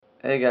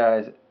Hey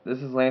guys, this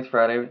is Lance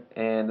Friday,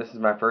 and this is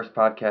my first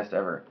podcast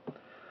ever.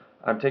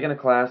 I'm taking a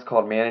class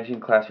called Managing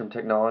Classroom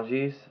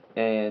Technologies,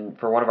 and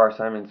for one of our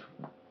assignments,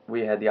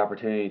 we had the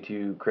opportunity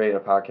to create a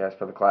podcast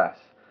for the class.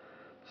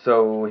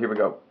 So here we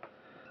go.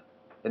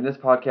 In this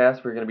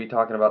podcast, we're going to be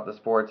talking about the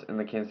sports in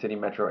the Kansas City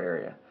metro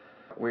area.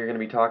 We're going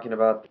to be talking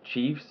about the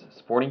Chiefs,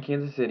 Sporting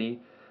Kansas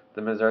City,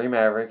 the Missouri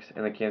Mavericks,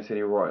 and the Kansas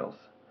City Royals.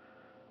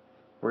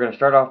 We're going to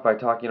start off by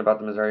talking about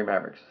the Missouri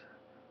Mavericks.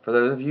 For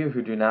those of you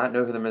who do not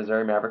know who the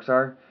Missouri Mavericks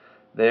are,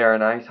 they are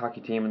an ice hockey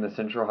team in the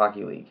Central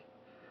Hockey League.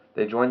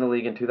 They joined the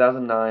league in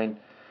 2009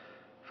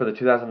 for the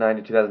 2009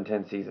 to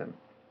 2010 season.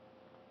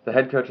 The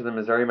head coach of the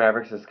Missouri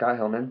Mavericks is Scott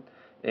Hillman,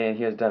 and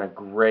he has done a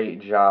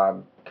great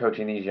job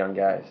coaching these young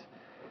guys.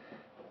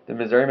 The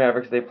Missouri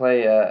Mavericks, they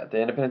play at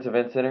the Independence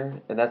Event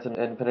Center, and that's in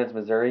Independence,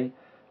 Missouri.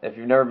 If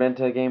you've never been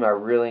to a game, I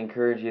really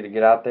encourage you to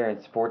get out there and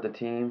support the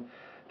team.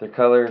 Their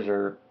colors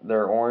are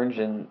they're orange,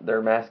 and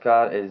their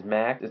mascot is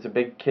Mac. It's a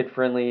big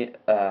kid-friendly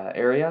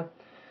area.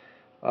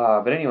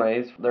 But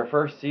anyways, their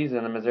first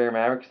season, the Missouri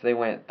Mavericks, they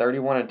went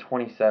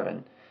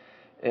 31-27,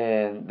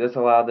 and this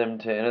allowed them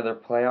to enter the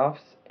playoffs.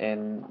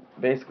 And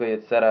basically,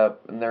 it's set up,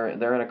 and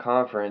they're in a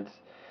conference,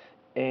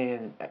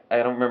 and I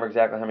don't remember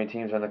exactly how many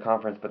teams are in the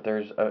conference, but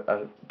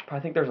I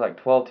think there's like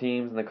 12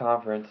 teams in the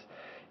conference,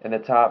 and the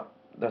top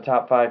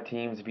five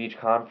teams of each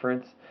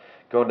conference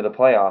go into the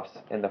playoffs,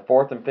 and the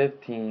fourth and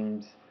fifth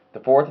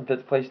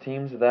place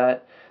teams of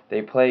that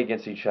they play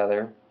against each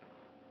other,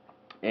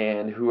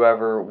 and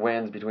whoever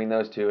wins between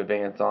those two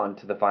advance on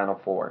to the final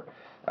four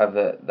of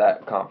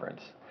that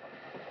conference.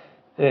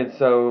 And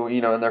so,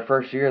 in their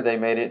first year, they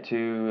made it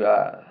to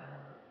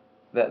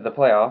the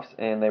playoffs,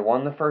 and they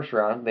won the first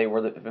round. They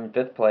were in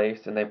fifth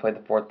place, and they played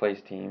the fourth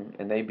place team,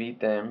 and they beat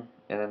them,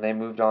 and then they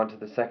moved on to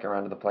the second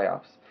round of the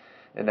playoffs,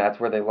 and that's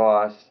where they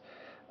lost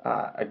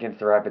against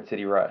the Rapid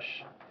City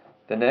Rush.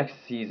 The next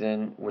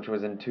season, which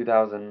was in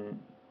 2000,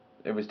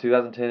 it was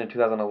 2010 and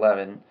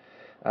 2011.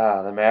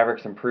 The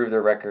Mavericks improved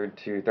their record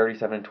to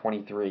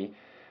 37-23,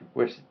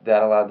 which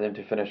that allowed them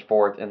to finish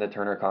fourth in the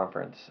Turner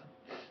Conference.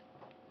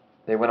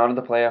 They went on to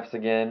the playoffs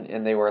again,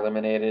 and they were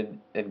eliminated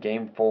in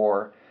Game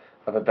 4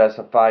 of a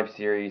best-of-5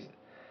 series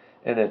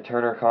in the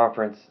Turner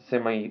Conference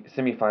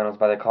semifinals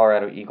by the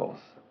Colorado Eagles.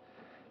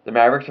 The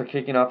Mavericks are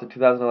kicking off the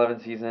 2011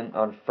 season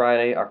on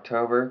Friday,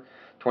 October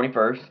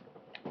 21st.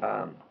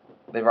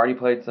 They've already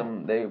played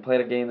some. They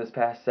played a game this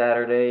past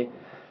Saturday,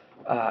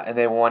 and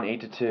they won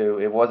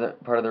 8-2. It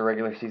wasn't part of the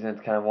regular season.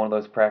 It's kind of one of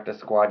those practice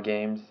squad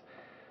games,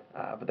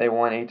 but they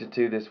won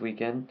 8-2 this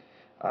weekend.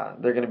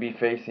 They're going to be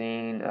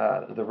facing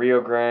the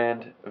Rio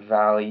Grande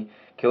Valley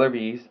Killer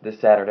Bees this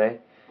Saturday,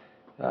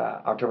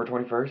 October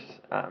 21st.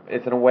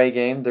 It's an away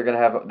game.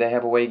 They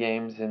have away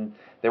games, and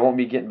they won't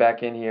be getting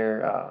back in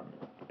here.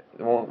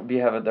 They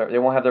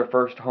won't have their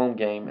first home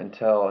game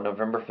until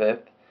November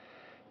 5th,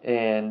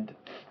 and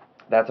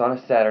that's on a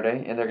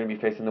Saturday, and they're going to be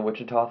facing the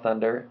Wichita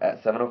Thunder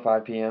at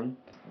 7:05 p.m.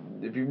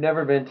 If you've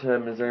never been to a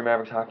Missouri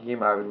Mavericks hockey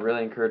game, I would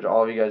really encourage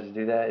all of you guys to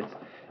do that.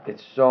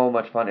 It's so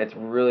much fun. It's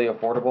really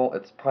affordable.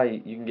 It's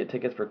probably you can get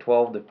tickets for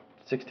 12 to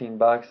 16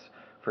 bucks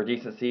for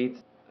decent seats.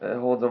 It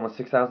holds almost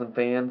 6,000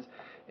 fans,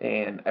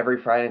 and every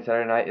Friday and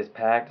Saturday night is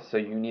packed. So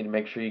you need to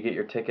make sure you get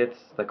your tickets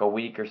like a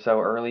week or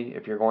so early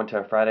if you're going to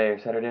a Friday or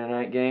Saturday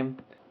night game.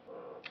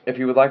 If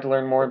you would like to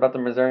learn more about the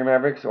Missouri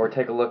Mavericks or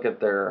take a look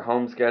at their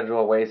home schedule,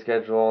 away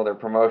schedule, their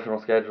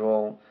promotional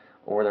schedule,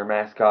 or their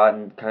mascot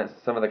and kind of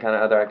some of the kind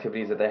of other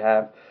activities that they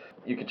have,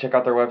 you can check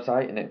out their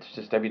website, and it's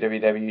just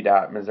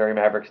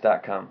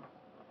www.MissouriMavericks.com.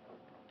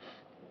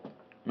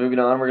 Moving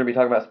on, we're going to be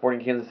talking about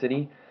Sporting Kansas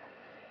City.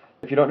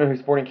 If you don't know who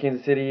Sporting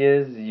Kansas City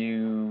is,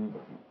 you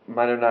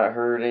might have not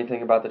heard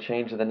anything about the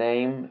change of the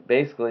name.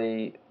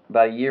 Basically,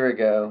 about a year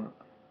ago,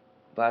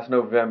 last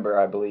November,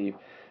 I believe,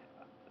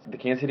 the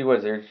Kansas City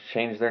Wizards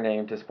changed their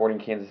name to Sporting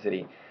Kansas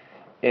City.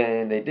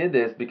 And they did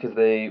this because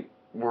they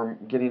were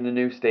getting a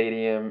new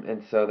stadium,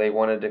 and so they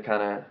wanted to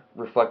kind of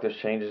reflect those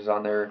changes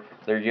on their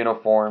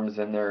uniforms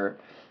and their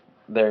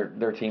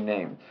team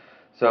name.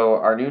 So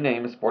our new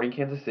name is Sporting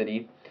Kansas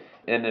City.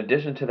 In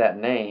addition to that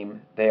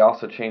name, they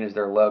also changed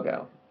their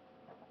logo.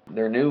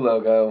 Their new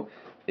logo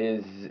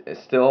is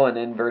still an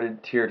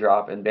inverted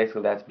teardrop, and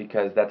basically that's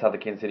because that's how the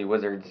Kansas City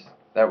Wizards,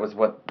 that was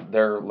what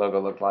their logo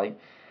looked like.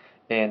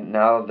 And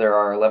now there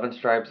are 11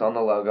 stripes on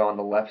the logo on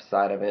the left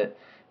side of it,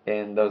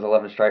 and those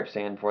 11 stripes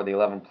stand for the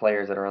 11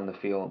 players that are on the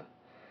field.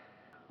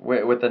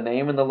 With the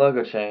name and the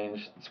logo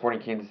change,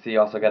 Sporting Kansas City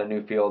also got a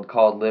new field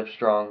called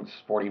Livestrong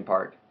Sporting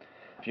Park.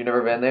 If you've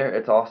never been there,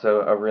 it's also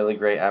a really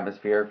great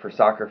atmosphere for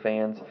soccer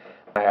fans.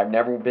 I've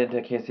never been to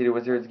a Kansas City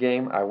Wizards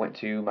game. I went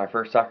to my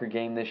first soccer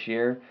game this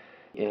year,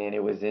 and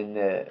it was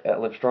at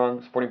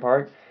Livestrong Sporting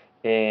Park.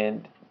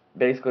 And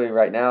basically,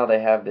 right now they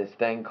have this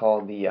thing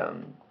called the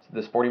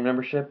sporting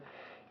membership.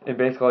 And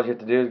basically, all you have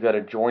to do is go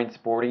to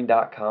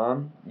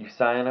joinsporting.com. You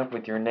sign up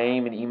with your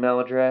name and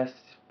email address,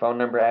 phone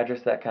number,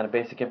 address, that kind of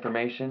basic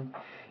information,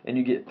 and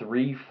you get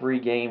 3 free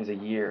games a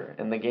year.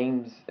 And the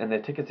games and the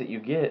tickets that you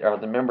get are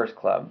the members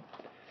club,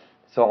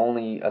 so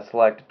only a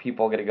select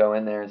people get to go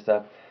in there and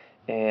stuff.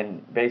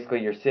 and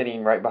basically you're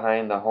sitting right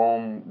behind the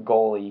home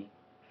goalie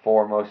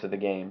for most of the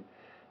game,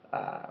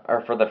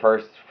 or for the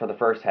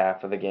first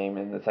half of the game.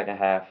 And the second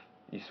half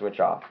you switch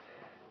off.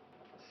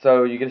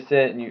 So you get to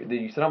sit and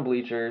you sit on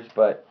bleachers,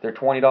 but they're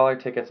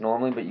 $20 tickets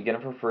normally, but you get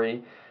them for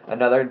free.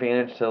 Another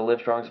advantage to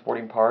Livestrong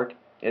Sporting Park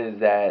is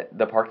that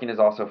the parking is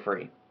also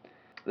free.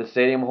 The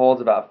stadium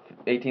holds about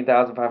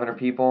 18,500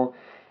 people,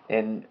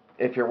 and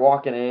if you're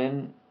walking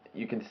in,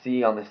 you can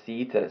see on the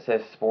seats that it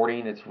says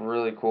Sporting. It's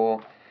really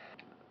cool.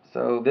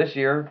 So this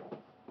year,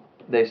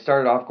 they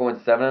started off going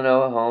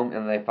 7-0 at home,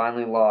 and they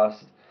finally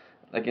lost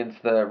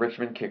against the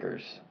Richmond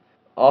Kickers.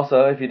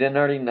 Also, if you didn't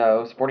already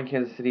know, Sporting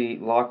Kansas City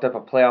locked up a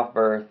playoff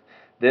berth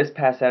this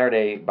past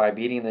Saturday by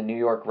beating the New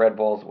York Red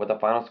Bulls with a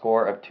final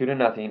score of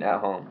 2-0 at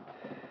home.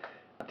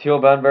 Teal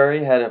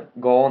Bunbury had a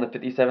goal in the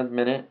 57th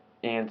minute,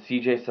 and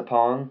CJ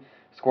Sapong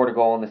scored a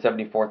goal in the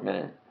 74th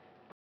minute.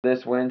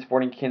 This win,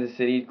 Sporting Kansas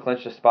City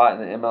clinched a spot in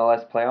the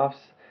MLS playoffs.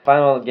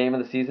 Final game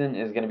of the season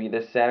is going to be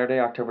this Saturday,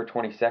 October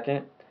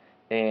 22nd,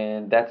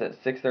 and that's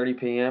at 6:30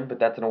 p.m., but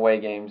that's an away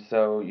game,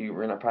 so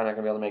probably not going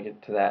to be able to make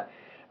it to that.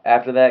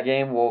 After that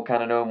game, we'll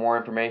kind of know more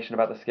information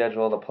about the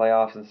schedule, the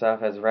playoffs and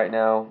stuff. As right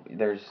now,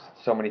 there's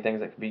so many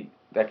things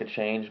that could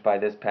change by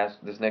this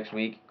next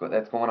week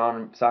that's going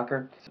on in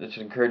soccer. So I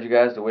should encourage you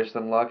guys to wish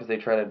them luck as they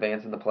try to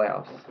advance in the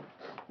playoffs.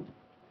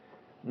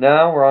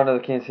 Now we're on to the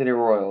Kansas City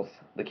Royals.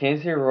 The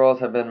Kansas City Royals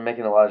have been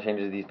making a lot of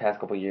changes these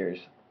past couple years.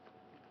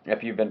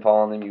 If you've been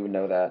following them, you would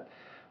know that.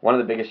 One of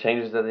the biggest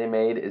changes that they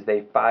made is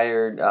they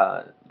fired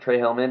Trey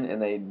Hillman,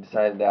 and they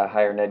decided to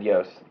hire Ned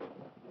Yost.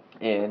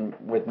 And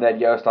with Ned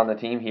Yost on the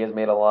team, he has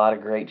made a lot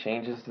of great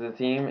changes to the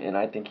team, and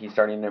I think he's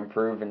starting to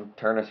improve and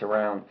turn us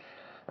around.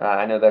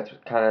 I know that's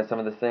kind of some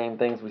of the same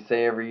things we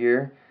say every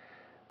year.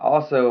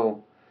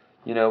 Also,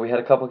 we had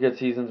a couple good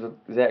seasons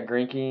with Zach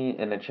Greinke,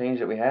 and the change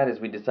that we had is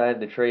we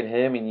decided to trade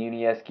him and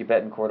Yuniesky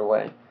Betancourt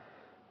away.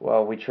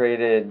 Well, we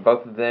traded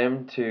both of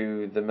them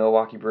to the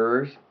Milwaukee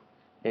Brewers,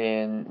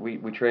 and we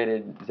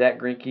traded Zach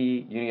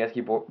Greinke,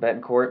 Yuniesky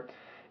Betancourt,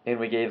 and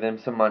we gave them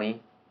some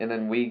money. And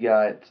then we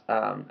got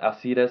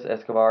Alcides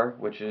Escobar,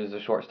 which is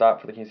a shortstop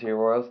for the Kansas City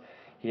Royals.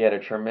 He had a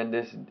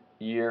tremendous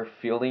year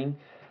fielding.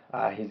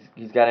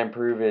 He's got to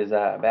improve his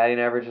batting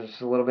average just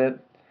a little bit.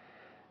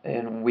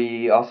 And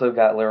we also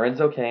got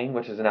Lorenzo Cain,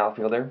 which is an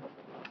outfielder,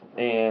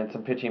 and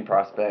some pitching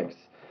prospects,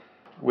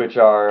 which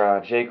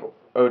are Jake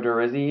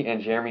Odorizzi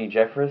and Jeremy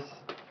Jeffress.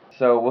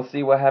 So we'll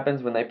see what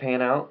happens when they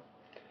pan out.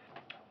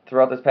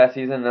 Throughout this past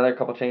season, another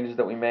couple changes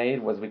that we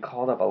made was we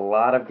called up a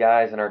lot of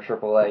guys in our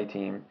AAA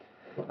team.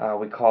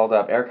 We called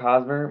up Eric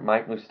Hosmer,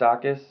 Mike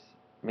Moustakas,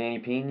 Manny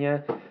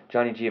Pena,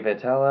 Johnny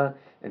Giavotella,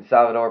 and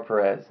Salvador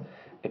Perez.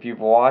 If you've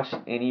watched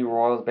any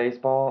Royals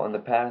baseball in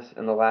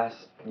the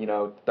last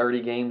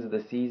 30 games of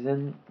the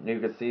season, you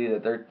can see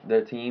that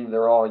their team,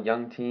 they're all a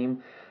young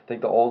team. I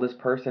think the oldest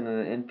person in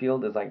the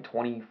infield is like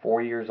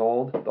 24 years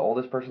old. The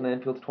oldest person in the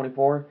infield is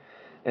 24,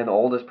 and the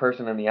oldest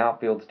person in the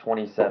outfield is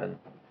 27.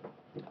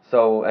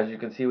 So as you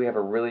can see, we have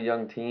a really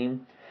young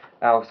team.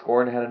 Alex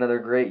Gordon had another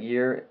great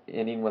year,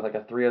 ending with like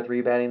a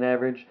 303 batting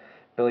average.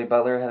 Billy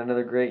Butler had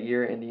another great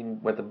year,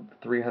 ending with a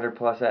 300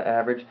 plus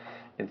average.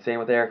 And same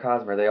with Eric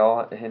Hosmer. They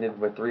all ended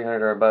with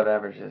 300 or above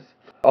averages.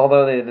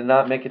 Although they did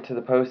not make it to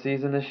the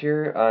postseason this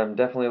year, I'm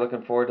definitely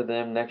looking forward to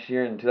them next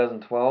year in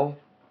 2012.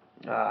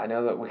 I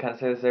know that we kind of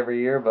say this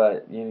every year,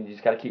 but you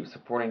just got to keep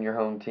supporting your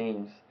home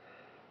teams.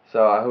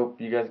 So I hope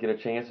you guys get a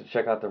chance to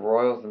check out the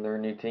Royals and their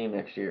new team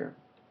next year.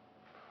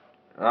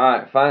 All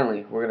right,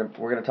 finally, we're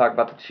gonna talk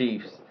about the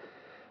Chiefs.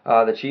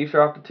 The Chiefs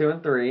are off to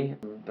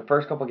 2-3. The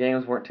first couple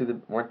games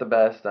weren't the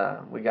best.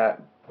 We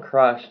got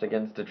crushed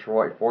against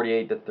Detroit,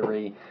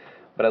 48-3.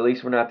 But at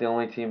least we're not the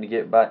only team to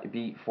get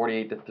beat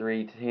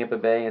 48-3. Tampa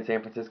Bay and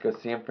San Francisco.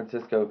 San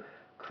Francisco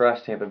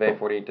crushed Tampa Bay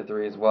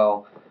 48-3 as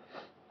well.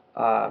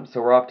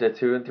 So we're off to a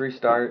 2-3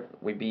 start.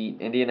 We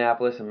beat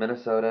Indianapolis and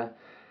Minnesota,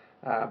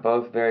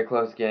 both very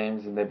close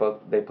games, and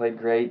they played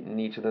great in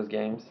each of those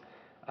games.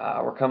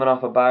 We're coming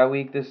off a bye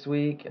week this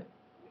week,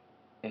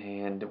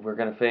 and we're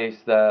going to face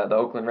the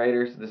Oakland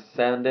Raiders this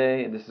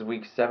Sunday, and this is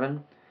week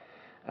 7.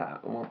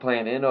 We're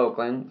playing in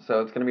Oakland, so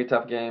it's going to be a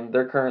tough game.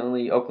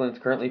 Oakland's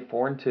currently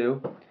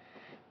 4-2,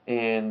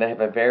 and they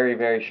have a very,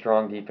 very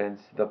strong defense.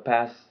 The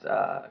past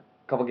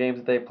couple games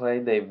that they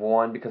played, they've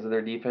won because of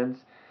their defense.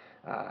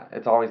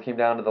 It's always came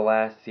down to the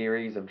last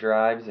series of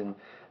drives, and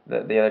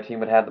the other team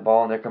would have the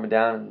ball, and they're coming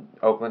down, and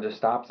Oakland just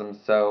stops them.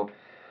 So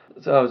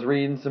I was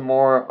reading some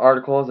more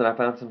articles, and I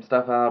found some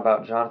stuff out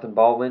about Jonathan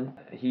Baldwin.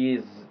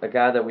 He's a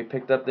guy that we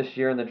picked up this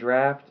year in the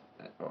draft.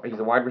 He's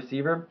a wide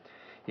receiver.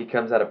 He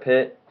comes out of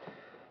Pitt,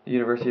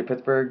 University of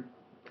Pittsburgh,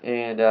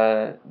 and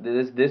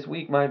this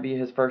week might be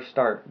his first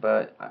start,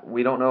 but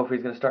we don't know if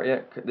he's going to start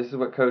yet. This is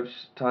what Coach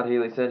Todd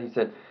Haley said. He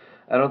said,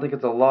 I don't think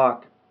it's a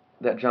lock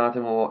that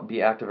Jonathan will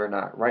be active or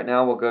not. Right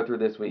now, we'll go through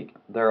this week.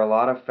 There are a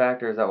lot of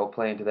factors that will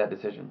play into that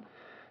decision.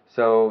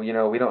 So,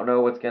 we don't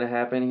know what's going to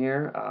happen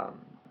here.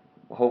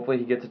 Hopefully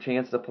he gets a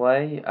chance to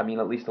play. I mean,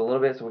 at least a little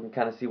bit, so we can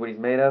kind of see what he's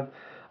made of.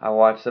 I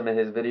watched some of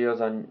his videos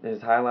on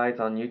his highlights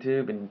on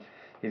YouTube, and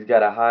He's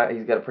got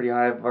a pretty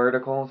high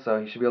vertical,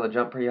 so he should be able to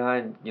jump pretty high.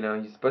 And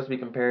he's supposed to be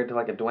compared to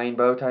like a Dwayne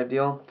Bowe type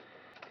deal.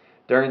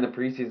 During the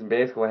preseason,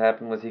 basically what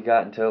happened was he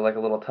got into like a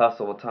little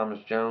tussle with Thomas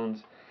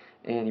Jones,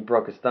 and he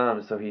broke his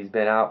thumb, so he's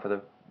been out for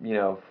the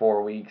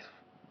 4 weeks.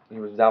 He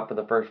was out for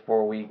the first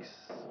 4 weeks,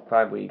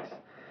 5 weeks,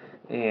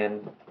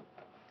 and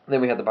then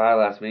we had the bye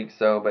last week.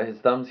 So, but his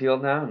thumb's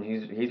healed now, and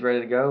he's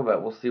ready to go.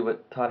 But we'll see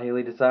what Todd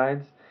Haley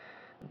decides.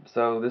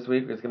 So this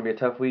week is going to be a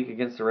tough week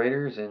against the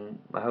Raiders, and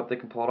I hope they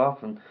can pull it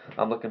off. And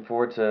I'm looking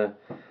forward to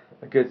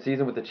a good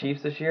season with the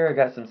Chiefs this year. I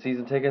got some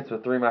season tickets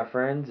with three of my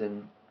friends,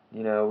 and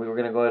we were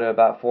going to go to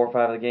about 4 or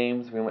 5 of the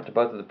games. We went to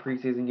both of the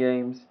preseason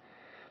games,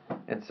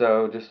 and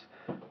so just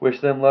wish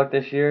them luck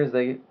this year as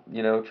they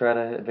try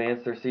to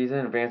advance their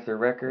season, advance their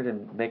record,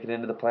 and make it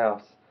into the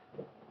playoffs.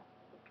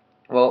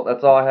 Well,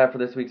 that's all I have for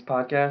this week's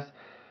podcast.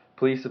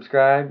 Please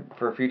subscribe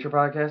for future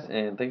podcasts,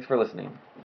 and thanks for listening.